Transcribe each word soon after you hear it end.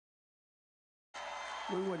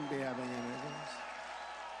We wouldn't be having any of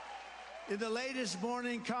this. In the latest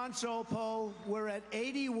morning console poll, we're at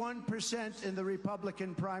 81% in the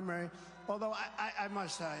Republican primary. Although I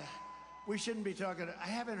must say, we shouldn't be talking. I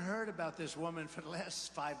haven't heard about this woman for the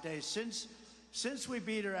last 5 days since we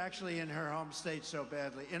beat her actually in her home state so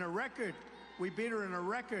badly. In a record, we beat her in a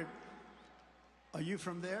record. Are you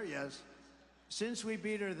from there? Yes. Since we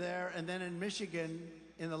beat her there, and then in Michigan,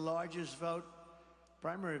 in the largest vote,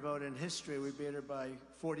 primary vote in history, we beat her by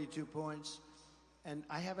 42 points. And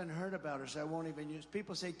I haven't heard about her, so I won't even use.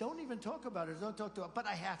 People say, don't even talk about her, don't talk to her. But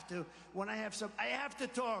I have to. When I have I have to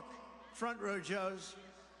talk. Front row Joes,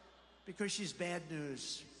 because she's bad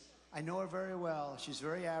news. I know her very well. She's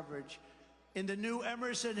very average. In the new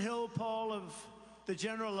Emerson Hill poll of the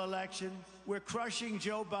general election, we're crushing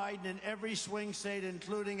Joe Biden in every swing state,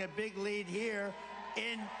 including a big lead here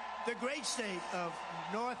in the great state of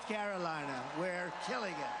North Carolina. We're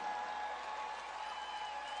killing it.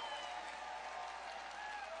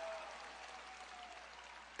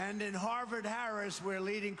 And in Harvard-Harris, we're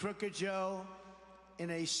leading Crooked Joe in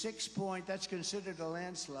a 6-point, that's considered a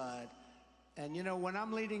landslide. And you know, when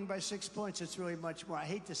I'm leading by 6 points, it's really much more. I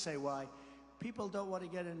hate to say why. People don't want to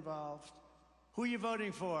get involved. Who are you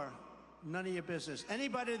voting for? None of your business.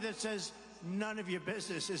 Anybody that says none of your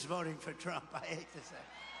business is voting for Trump, I hate to say.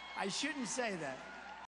 I shouldn't say that.